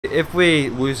If we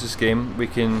lose this game, we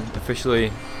can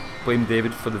officially blame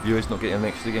David for the viewers not getting an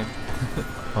extra game.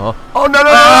 Oh no no no!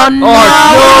 Oh no,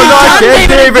 not again,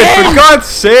 David! For God's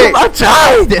sake! I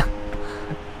tried!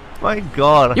 My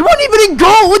God! You weren't even in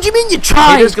goal. What do you mean you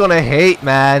tried? You're just gonna hate,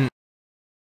 man.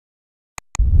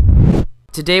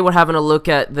 Today we're having a look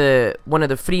at one of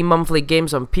the free monthly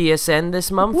games on PSN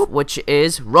this month, which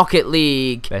is Rocket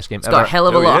League. Best game It's ever. got a hell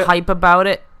of a lot of hype about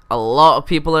it. A lot of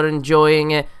people are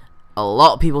enjoying it. A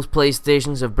lot of people's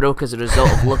PlayStations have broke as a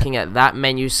result of looking at that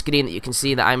menu screen that you can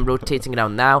see that I'm rotating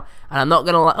around now. And I'm not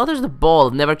gonna lie. Oh, there's the ball.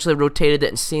 I've never actually rotated it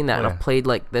and seen that. And I've played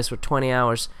like this for 20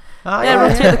 hours. Oh, yeah,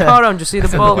 rotate the car around, just see the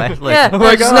ball. Yeah, oh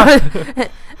my God.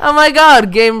 Oh my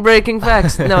God, game-breaking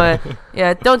facts. No,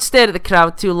 yeah, don't stare at the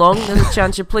crowd too long. There's a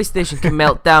chance your PlayStation can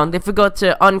melt down. They forgot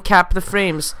to uncap the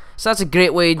frames. So that's a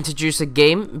great way to introduce a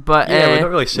game. But yeah, we're not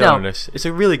really selling this. It's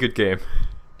a really good game.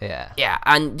 Yeah. Yeah,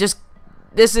 and just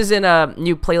this is in a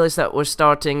new playlist that we're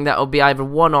starting. That'll be either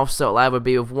one-off, so it'll either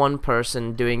be with one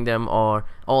person doing them, or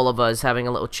all of us having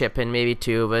a little chip in, maybe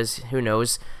two of us. Who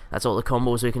knows? That's all the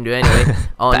combos we can do anyway.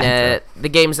 On the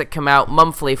games that come out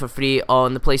monthly for free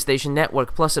on the PlayStation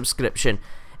Network Plus subscription.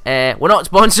 We're not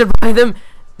sponsored by them.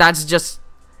 That's just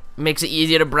makes it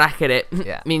easier to bracket it.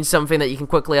 Yeah. Means something that you can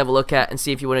quickly have a look at and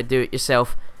see if you want to do it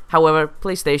yourself. However,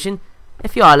 PlayStation,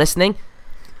 if you are listening,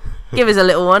 give us a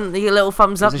little one, a little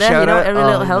thumbs up there. You know, every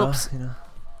little helps. You know.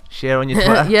 Share on your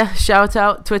Twitter. Yeah, shout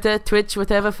out, Twitter, Twitch,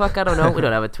 whatever. Fuck, I don't know. We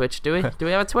don't have a Twitch, do we? Do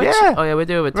we have a Twitch? Yeah. Oh yeah, we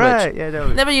do have a Twitch. Right, yeah, no.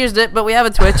 Never used it, but we have a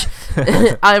Twitch.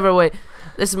 Either way,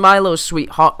 this is my little sweet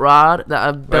hot rod that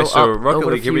I've built so up Rocket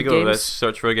over League, a here few we go. games. Let's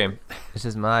search for a game. This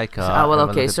is my car. Oh, well, Have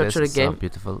a okay, look at search this. for a It's so game.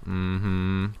 beautiful.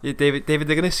 Yeah, David,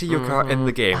 they're gonna see your car in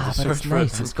the game. Ah, Just but search it's for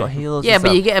nice. it. It's got halos. Yeah, and but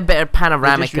stuff. you get a better I'm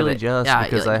panoramic just really of it. jealous Yeah,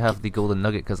 because like, I have the golden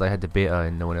nugget because I had the beta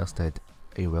and no one else did.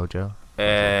 Are you well, Joe?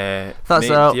 Mate, so.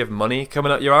 do you have money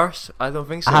coming out your arse? I don't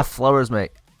think so. I have flowers, mate.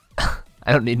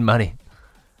 I don't need money.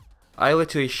 I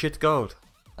literally shit gold.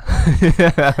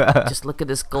 just look at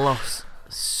this gloss.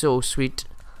 So sweet.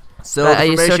 So Are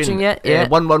you searching yet? Yeah.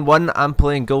 1-1-1. I'm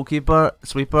playing goalkeeper,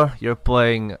 sweeper. You're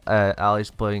playing. Ali's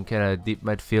playing kind of deep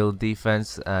midfield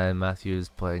defense, and Matthew's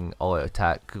playing all-out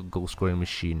attack, goal-scoring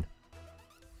machine.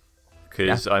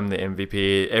 Because I'm the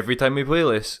MVP every time we play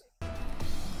this.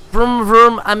 Vroom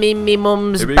vroom, I mean me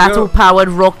mum's Here we battle-powered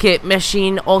rocket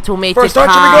machine automated First touch,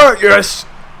 car. here we go! Yes!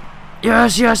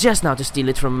 Yes, yes, yes. Now to steal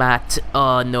it from Matt.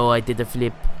 Oh no, I did a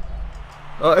flip.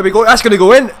 Oh, here we go. That's gonna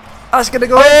go in. That's gonna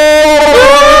go in.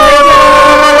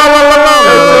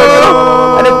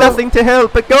 I did nothing to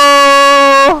help it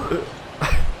go.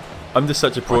 I'm just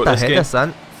such a pro What at the this heck, game.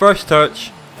 son? First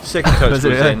touch, second touch Was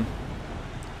goes it really? in.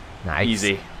 Nice.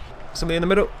 Easy. Somebody in the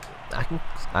middle.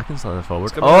 I can slide it forward.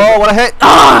 It's coming Oh, what a hit!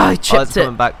 Ah, I Oh, it's chipped it.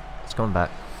 coming back. It's coming back.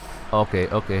 Okay,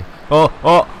 okay.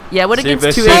 Oh. Yeah, we're Save against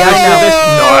this, 2 save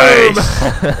AI this,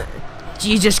 now. Nice!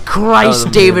 Jesus Christ,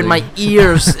 was David, amazing. my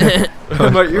ears.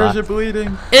 My ears are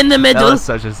bleeding. In the That middle. was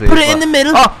such a save. Put it in the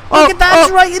middle. Oh, Look at that,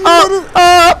 it's right in the middle.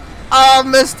 Oh,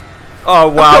 missed. Oh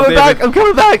wow, David. I'm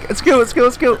coming back. Let's go, let's go,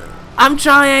 let's go. I'm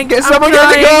trying. Get I'm someone get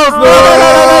the trying. goals.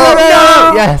 Oh,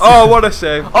 No. Yes. Oh, what a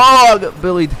save. Oh, I got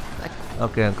bullied.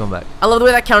 Okay, I'm coming back. I love the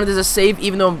way that counted as a save,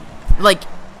 even though like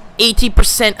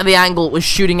 80% of the angle was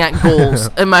shooting at goals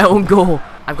in my own goal.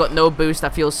 I've got no boost. I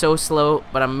feel so slow,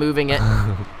 but I'm moving it.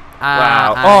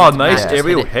 Wow. And Oh, nice Matt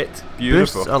aerial hit it. hit.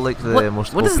 Beautiful. Boosts are like the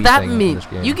most What does OP that thing in mean? this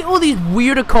game. You get all these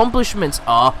weird accomplishments.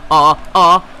 How did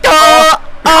you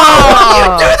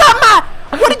do that,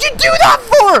 Matt? What did you do that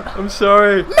for? I'm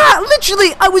sorry. Matt,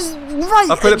 literally, I was right.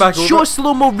 I'll put it back Show over. a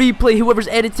slow-mo replay, whoever's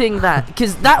editing that,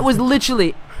 because that was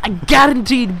literally a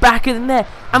guaranteed back in there.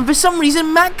 And for some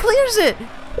reason, Matt clears it.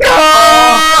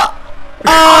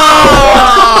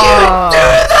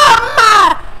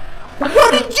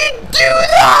 What did you do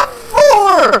that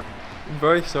for? I'm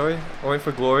very sorry. I went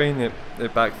for glory and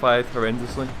it backfired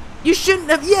horrendously. You shouldn't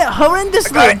have. Yeah,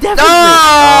 horrendously, definitely.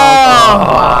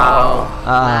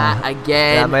 Ah. Matt,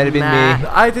 again. That might have been Matt. me.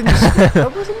 I didn't.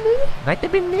 That wasn't me. Might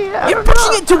have been me. You're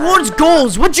pushing it towards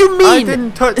goals. What do you mean? I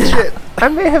didn't touch it. I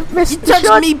may have missed You the touched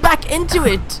shot. me back into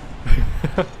it.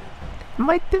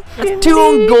 Might have been Two me.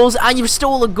 own goals and you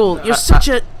stole a goal. You're such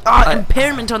a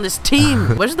impairment on this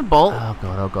team. Where's the ball? Oh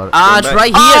god, oh god. Ah, it's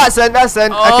right here. That's in, that's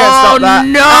in. I can't Oh stop that.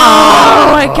 no!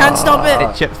 I can't stop It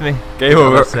it. chipped me. Game The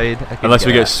over. other side. I couldn't Unless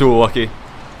we get that. so lucky.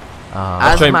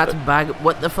 Ah, Azmat Bag.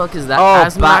 What the fuck is that? Oh,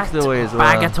 Azmat back the way as well.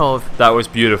 Bagatov. That was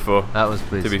beautiful. that was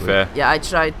pretty To be sweet. fair. Yeah, I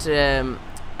tried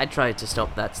to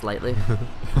stop that slightly.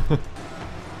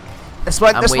 This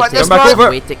one, I'm this waiting. one, this Come back one. over.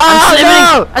 Waiting.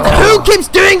 Oh, I'm slimming. Who keeps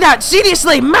doing that?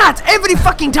 Seriously, Matt, every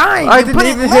fucking time. I You didn't put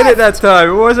even it hit it left. that time.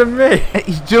 It wasn't me.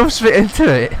 You drove straight into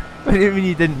it. What do you mean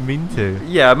you didn't mean to?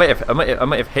 Yeah, I might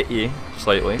have hit you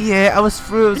slightly. Yeah, I was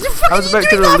through. What the fuck I was are you about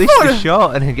to doing that release the for?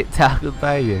 shot and then get tackled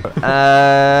by you. We've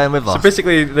So lost.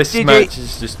 basically, this GG. match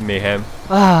is just mayhem.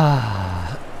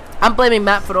 I'm blaming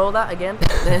Matt for all that again.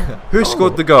 Who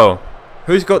scored the goal?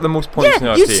 Who's got the most points in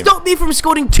Yeah, our you team? stopped me from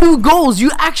scoring 2 goals.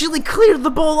 You actually cleared the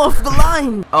ball off the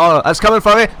line. Oh, that's coming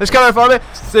for me. It's coming for me.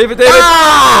 Save it, David!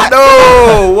 Ah!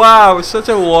 No! Wow, it's such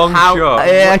a long How- shot.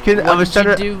 Yeah, I couldn't. I What was did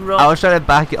trying you to. do wrong? I was trying to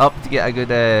back it up to get a good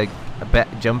a bit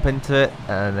jump into it,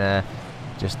 and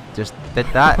just did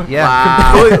that. Yeah.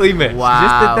 Wow. Completely missed. Wow.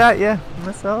 Just did that. Yeah.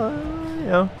 That's all. You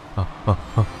know.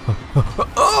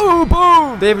 Oh,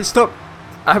 boom! David, stop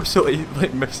absolutely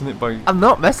like missing it by. I'm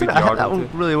not missing Good it. I hit yard that into one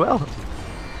it. really well.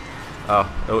 Oh,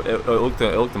 it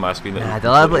looked on my screen. Nah,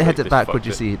 deliberately hit it backwards.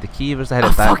 You see, the key was to hit Oh,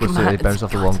 it backwards fucking so they man, bounce it's off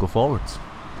the God. wall and go forwards.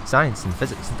 Science and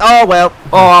physics. Oh well.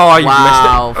 Oh, you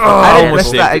Wow. missed it. I Oh, didn't almost miss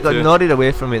saved that. it It got too. nodded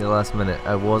away from me at the last minute.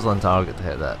 I was on target to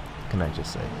hit that. Can I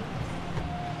just say?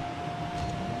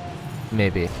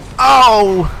 Maybe.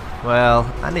 Oh!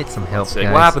 Well, I need some help, Sick.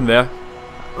 guys. What happened there?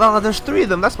 Well, there's 3 of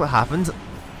them. That's what happens.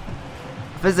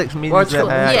 Physics means Watch that it.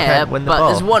 I Yeah, can't win the but ball.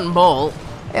 there's one ball.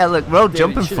 Yeah, look, we're all David,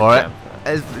 jumping you should've for it. jumped.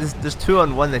 There's 2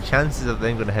 on 1. The chances of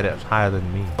them going to hit it is higher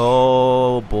than me.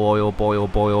 Oh boy! Oh boy! Oh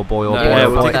boy! Oh boy! Oh No, boy! yeah, Oh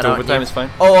we'll boy! take it That overtime. aren't It's fine.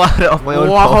 Oh, I hit it off my own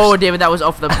Whoa, post. David, that was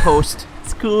off the post.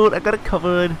 It's cool. I got it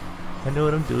covered. I know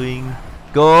what I'm doing.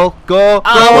 Go! Go!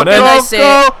 Oh, go! what can go! I say?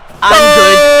 Go!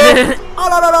 I'm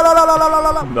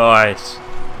good. Nice.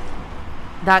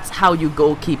 That's how you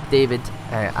goalkeep, David.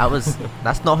 I was.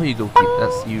 That's not how you goalkeep.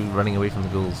 That's you running away from the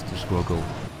goals to score a goal.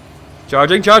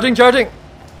 Charging, charging, charging.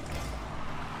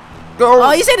 Go.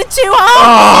 Oh, he's hit it too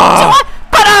hard.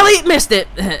 But Ali missed it.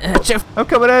 I'm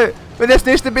coming out. But this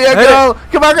needs to be a Hit goal.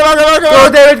 Come on! Come on! Come on! Come Go,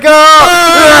 on! David, go!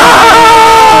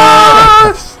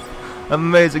 Yes!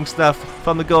 Amazing stuff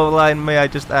from the goal line. May I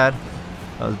just add?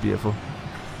 That was beautiful.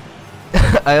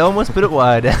 I almost put it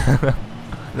wide.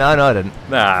 No, I didn't.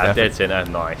 Nah, Perfect. dead centre.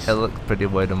 Nice. It looked pretty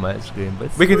wide on my screen,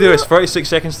 but We can do this. 36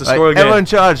 seconds to right, score again. everyone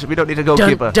charge. We don't need a Dun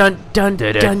goalkeeper. dun dun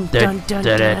dun dun dun dun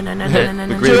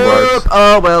The great dun. words.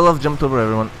 Oh well, I've jumped over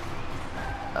everyone.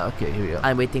 Okay, here we go.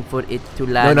 I'm waiting for it to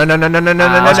No, land. no, no, no, no, no, no,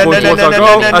 no, That's no, going no, towards no, our no,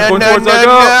 goal. no, That's no, going no, towards no, our no.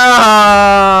 goal.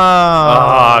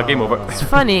 Ah, game over. It's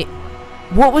funny.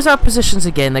 What was our positions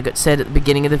again that got said at the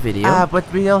beginning of the video?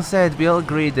 But we all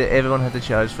agreed that everyone had to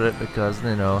charge for it because,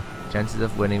 you know, chances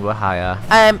of winning were higher.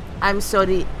 I'm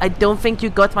sorry. I don't think you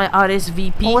got my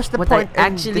RSVP. Oh, what's the what point I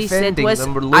in actually said defending was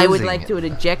when we're I would losing? like to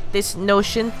reject this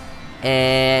notion,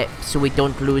 so we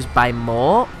don't lose by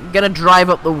more. Gonna drive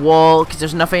up the wall because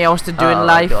there's nothing else to do in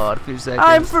life. God, 2 seconds.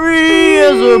 I'm free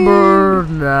as a bird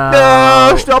now.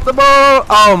 No, stop the ball!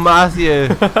 Oh, Matthew.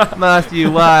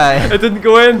 Matthew, why? It didn't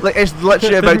go in. Like, it's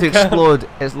literally about to explode.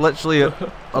 It's literally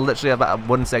literally about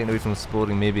 1 second away from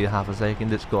exploding, maybe half a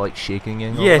second. It's got like shaking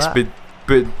and all Yes, that.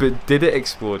 but did it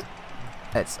explode?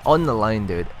 It's on the line,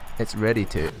 dude. It's ready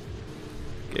to.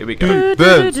 Here we go.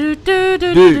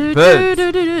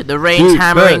 The rain's Dude,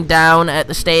 hammering burn. down at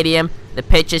the stadium. The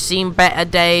pitch has seen better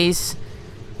days.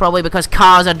 Probably because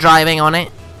cars are driving on it.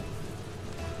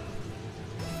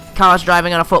 Cars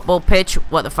driving on a football pitch.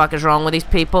 What the fuck is wrong with these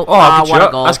people? Oh, Ah, good what a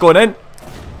shot. goal. That's going in.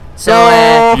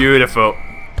 So, Beautiful.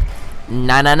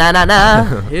 na na na na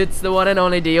na. It's the one and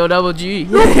only D-O-double-G.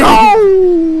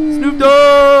 Snoop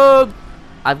Dogg.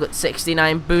 I've got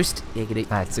 69 boost. Giggity.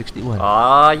 At 61.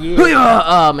 Ah, yeah.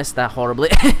 Oh, missed that horribly.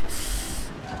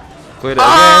 Clear it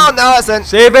Oh, again. no, listen.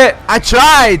 Save it. I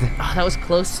tried. Oh, that was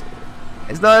close.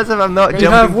 It's not as if I'm not You You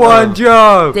jumping. have for one them.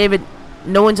 job. David,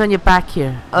 no one's on your back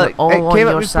here. They're It all on came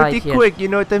at your me side pretty here. quick, you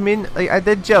know what I mean? Like, I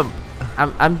did jump.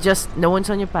 I'm just, no one's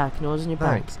on your back. No one's on your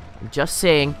Thanks. back. I'm just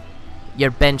saying, you're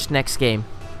benched next game.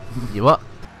 You what?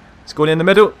 It's going in the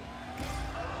middle.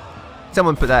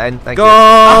 Someone put that in. Thank Go. you.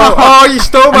 Oh, you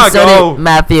stole my I'm sorry, goal.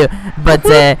 Matthew, but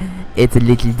it's a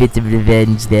little bit of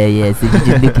revenge there, yes. If you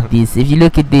just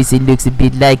look at this, it looks a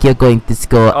bit like you're going to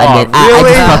score, Oh, and then I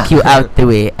really? fuck you out the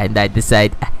way, and I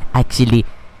decide, actually,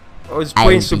 I was I'll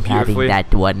playing so be having beautifully.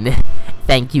 that one.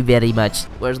 Thank you very much.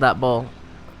 Where's that ball?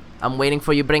 I'm waiting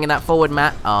for you bringing that forward,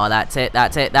 Matt. Oh, that's it,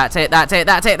 that's it, that's it, that's it,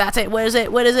 that's it, that's it. Where is it?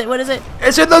 Where is it? Where is it?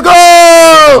 It's in the goal.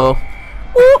 Oh.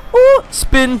 Ooh, ooh.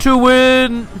 Spin to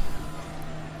win.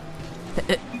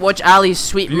 Watch Ali's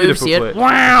sweet moves Beautiful here. play.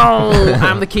 Wow!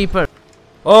 I'm the keeper.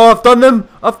 Oh, I've done them.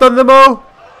 I've done them all.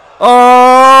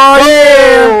 Oh,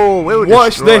 yeah. we were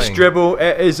Watch this destroying. dribble.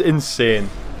 It is insane.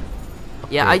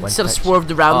 Yeah, Okay, I one sort of touch.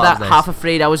 swerved around Oh, that, nice. half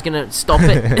afraid I was gonna stop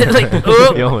it. Like,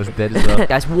 oh. You almost did as well.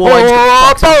 Guys, whoa, I just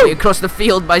got boxed halfway across the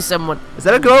field by someone. Is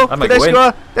that a goal? I might Did I go in.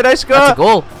 score? Did I score? That's a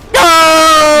goal.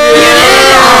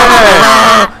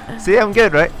 Yeah! See, I'm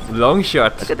good, right? Long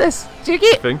shot. Look at this.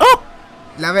 Cheeky. Thing. Oh!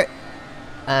 Love it.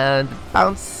 And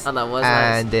bounce. Oh, that was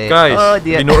And nice. Guys, oh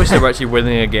dear. you notice we're actually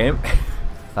winning a game?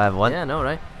 5-1. Yeah, no,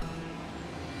 right?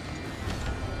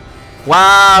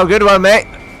 Wow, good one, mate.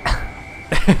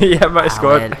 Yeah, might have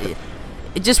scored. Man.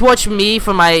 Just watch me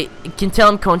for my. You can tell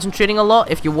I'm concentrating a lot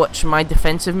if you watch my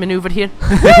defensive maneuver here.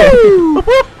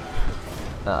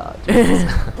 Oh,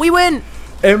 We win!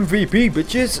 MVP,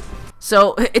 bitches.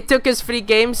 So it took us 3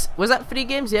 games. Was that 3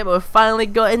 games? Yeah, but we finally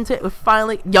got into it. We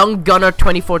finally. Young Gunner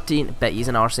 2014. Bet he's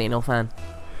an Arsenal fan.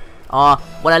 Oh,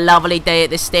 what a lovely day at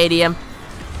the stadium.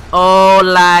 Oh,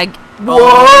 lag.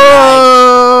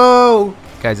 whoa!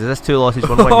 Guys, is this 2 losses,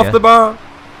 1 win? Off Yeah? the bar.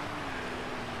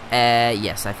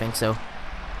 Yes, I think so.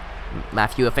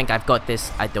 Matthew, I think I've got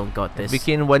this. I don't got this. If we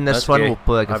can win this That's one, okay. we'll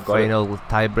play like a I've got it. final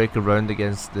tiebreaker round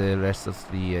against the rest of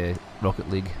the Rocket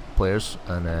League players,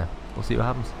 and we'll see what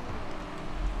happens.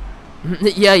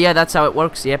 yeah, that's how it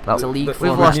works. Yep, it's a league We've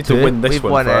format. lost. need to win this We've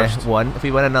one won first. one. If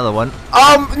we win another one, no!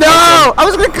 I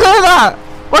was gonna clear that.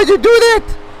 Why'd you do that?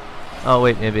 Oh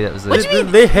wait, maybe that was the. What do you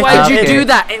mean? They hit Why'd you okay. do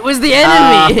that? It was the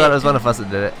I enemy. thought it was one of us that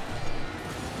did it.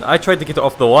 I tried to get it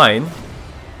off the line.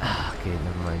 Okay,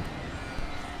 never mind.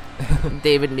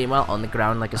 David, meanwhile, on the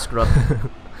ground like a scrub.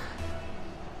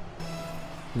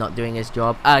 Not doing his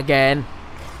job again.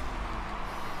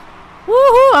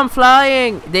 Woohoo! I'm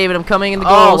flying. David, I'm coming in the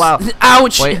Oh, goals. wow.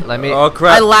 Ouch! Wait, let me. Oh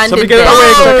crap! I landed Somebody get it there.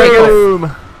 away. 'Cause I can't get it.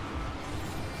 Boom!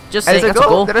 Just Is saying, it that's a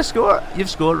goal. Did I score? You've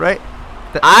scored, right?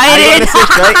 I got did. an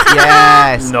assist, right?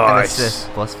 Yes. An Nice. assist,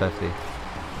 plus 50.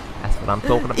 That's what I'm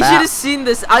talking You should about. have seen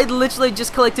this. I literally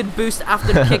just collected boost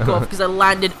after kickoff because I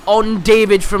landed on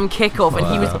David from kickoff and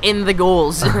he was Wow. in the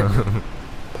goals.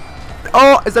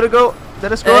 Oh, is that a goal?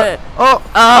 Did I score? Well,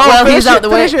 finish he's out it, the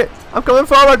way. finish it. I'm coming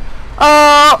forward.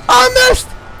 Oh, I missed.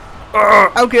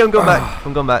 Okay, I'm going back.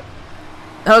 I'm going back.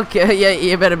 Okay, yeah,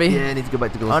 you better be. Yeah, I need to go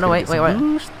back to goals. Oh, no, Gonna wait, get some wait.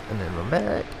 boost, and then run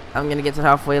back. I'm gonna get to the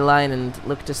halfway line and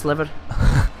look to sliver.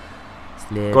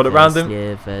 Got it round him.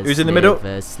 Who's in the middle?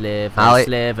 Sliver, Ali.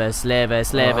 sliver, sliver,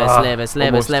 sliver, Ah, sliver, sliver,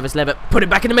 almost. sliver, sliver. Put it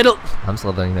back in the middle. I'm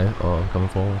slithering now. Oh, I'm coming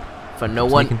forward. For no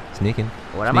one. Sneaking.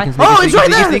 What am I? Sneaking, Oh, he's right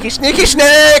there. Sneaky, sneaky,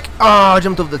 snake! Oh, I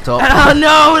jumped over the top. Oh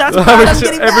no, that's bad. I'm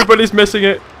getting back. Everybody's missing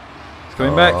it. It's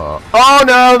coming back. Oh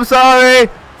no, I'm sorry.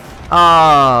 Oh,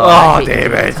 Oh, hate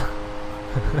David.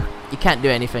 You can't do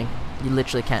anything. You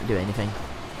literally can't do anything.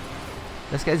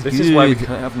 this guy's This good. is why we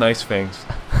can't have nice things.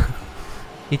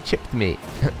 He chipped me.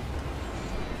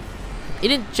 He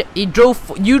didn't. He drove.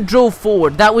 You drove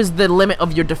forward. That was the limit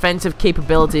of your defensive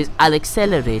capabilities. I'll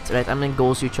accelerate. Right, I'm in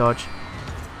goals. You charge.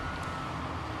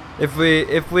 If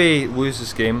we lose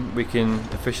this game, we can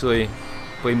officially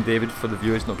blame David for the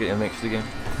viewers not getting an extra game.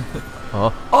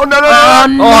 Oh no no no! Oh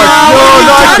no!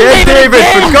 not David again, David!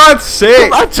 again! For God's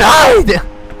sake! I tried.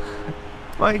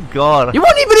 My God. You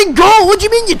weren't even in goal. What do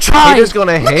you mean you tried? Haters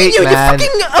gonna Look hate, at you. man. You're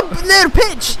fucking up their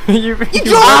pitch. you You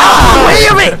drove out the way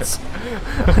of it.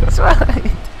 That's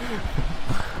right.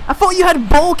 I thought you had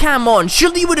ball cam on.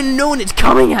 Surely you would have known it's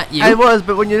coming at you. I was,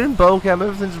 but when you're in ball cam,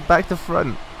 everything's back to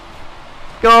front.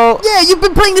 Go. Yeah, you've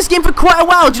been playing this game for quite a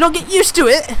while. Do you not get used to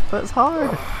it? But it's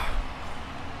hard.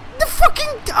 The fucking.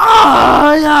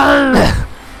 Oh, no.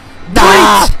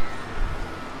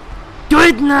 Do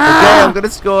it now. Okay, I'm gonna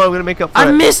score. I'm gonna make up for it.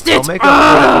 I missed it. I'll make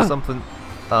up for it or something.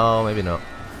 Oh, maybe not.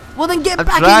 Well, then get I'm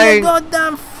back in trying. your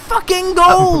goddamn fucking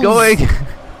goals. I'm going.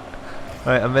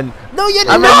 Right, I'm in. No, you're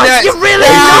I'm in not. next. You're really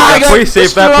Ah, I not. got Please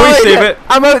save that, please destroyed. save it.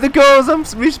 I'm out the goals. I'm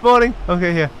respawning.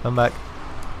 Okay, here. I'm back.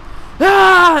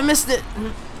 Ah, I missed it.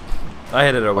 I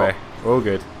hit it away. Oh,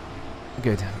 good.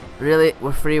 Good. Really?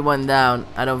 We're 3-1 down.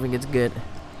 I don't think it's good.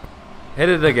 Hit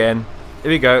it again.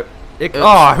 Here we go. Oops.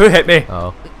 Oh, who hit me?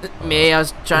 Oh. Me, I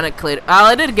was trying to clear. Well,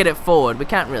 I did get it forward. We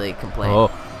can't really complain. Oh.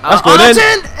 That's going that's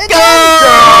in. It's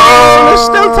Go! There's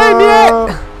still time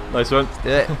yet. Nice one. Do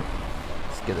it.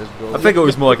 Let's get this goal. I think it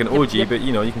was more like an OG, but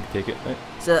you know, you can take it. Right?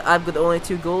 So I've got only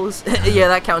 2 goals. Yeah,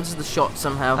 that counts as the shot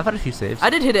somehow. I've had a few saves.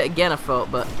 I did hit it again, I thought,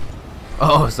 but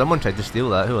Oh, someone tried to steal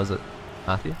that. Who was it?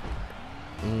 Matthew?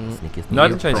 Sneaky, No, I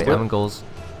didn't try to Right, steal I'm it. in goals.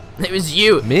 it was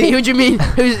you. Me? What do you mean?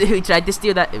 Who tried to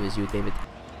steal that? It was you, David.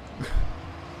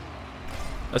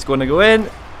 That's going to go in.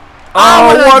 what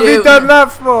Oh, did I what have do? you done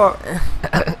that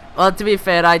for? Well, to be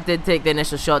fair, I did take the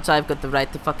initial shot, so I've got the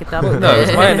right to fuck it up. No, it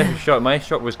was my initial shot. My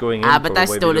shot was going in. But I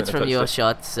probably, stole but it you from wouldn't your have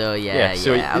shot, so touched it. yeah,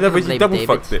 So yeah. you I'm gonna double blame double David.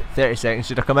 fucked it. 30 seconds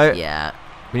should have come out. Yeah.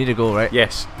 We need a goal, right?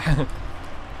 Yes.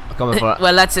 Coming for it.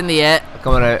 Well, that's in the air.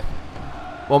 Coming out.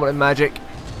 Moment of magic.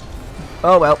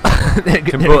 Oh well.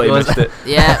 Completely missed it.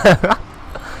 Yeah.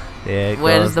 There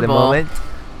Where's goes the the ball? moment.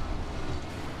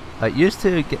 I used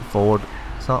to get forward.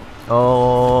 So,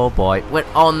 oh boy. We're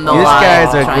on the You line.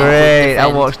 guys are trying to great. I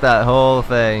defend. watched that whole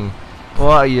thing. What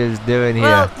are you doing here?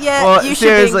 Well, yeah, what, you should be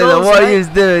in seriously though, goals, what are right?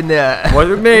 you doing there? What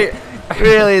with me?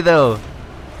 Really though?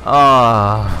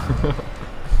 Oh,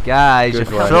 guys, Good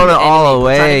you're one. throwing it all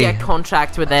We're trying to away. get a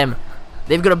contract with them.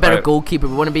 They've got a better Right. goalkeeper.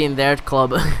 We want to be in their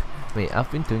club. Mate,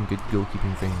 I've been doing good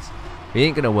goalkeeping things. We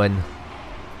ain't gonna win.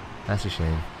 That's a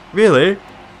shame. Really?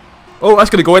 Oh, that's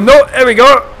gonna go in. No, there we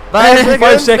go.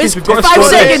 5 seconds. We've got to 5 score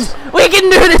seconds. this. We can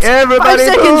do this. Everybody 5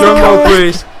 seconds. go. Drum roll,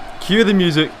 please. Cue the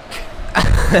music.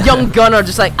 Young Gunner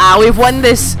just like, we've won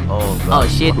this. Oh god. Oh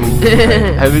shit.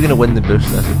 Right, how are we gonna win the boost?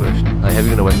 That's the question. Like, how are we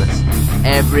gonna win this?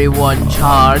 Everyone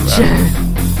charge.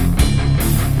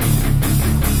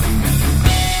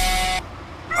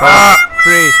 Ah,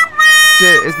 3,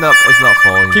 2. It's not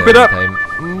falling. Keep down it up. in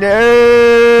time.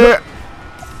 No.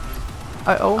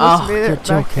 I almost Oh, made you're it back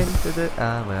joking. into the.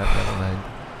 Well, never mind.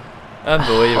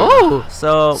 Unbelievable. Oh,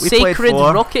 So we played Sacred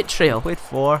 4. Rocket Trail. Played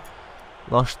 4.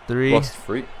 Lost 3. Lost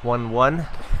 3. 1-1.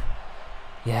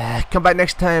 Yeah, come back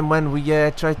next time when we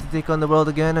try to take on the world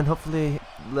again and hopefully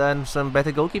learn some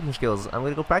better goalkeeping skills. I'm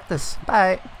gonna go practice.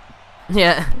 Bye.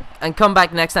 Yeah, and come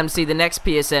back next time to see the next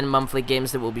PSN monthly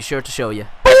games that we'll be sure to show you.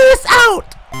 Peace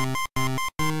out.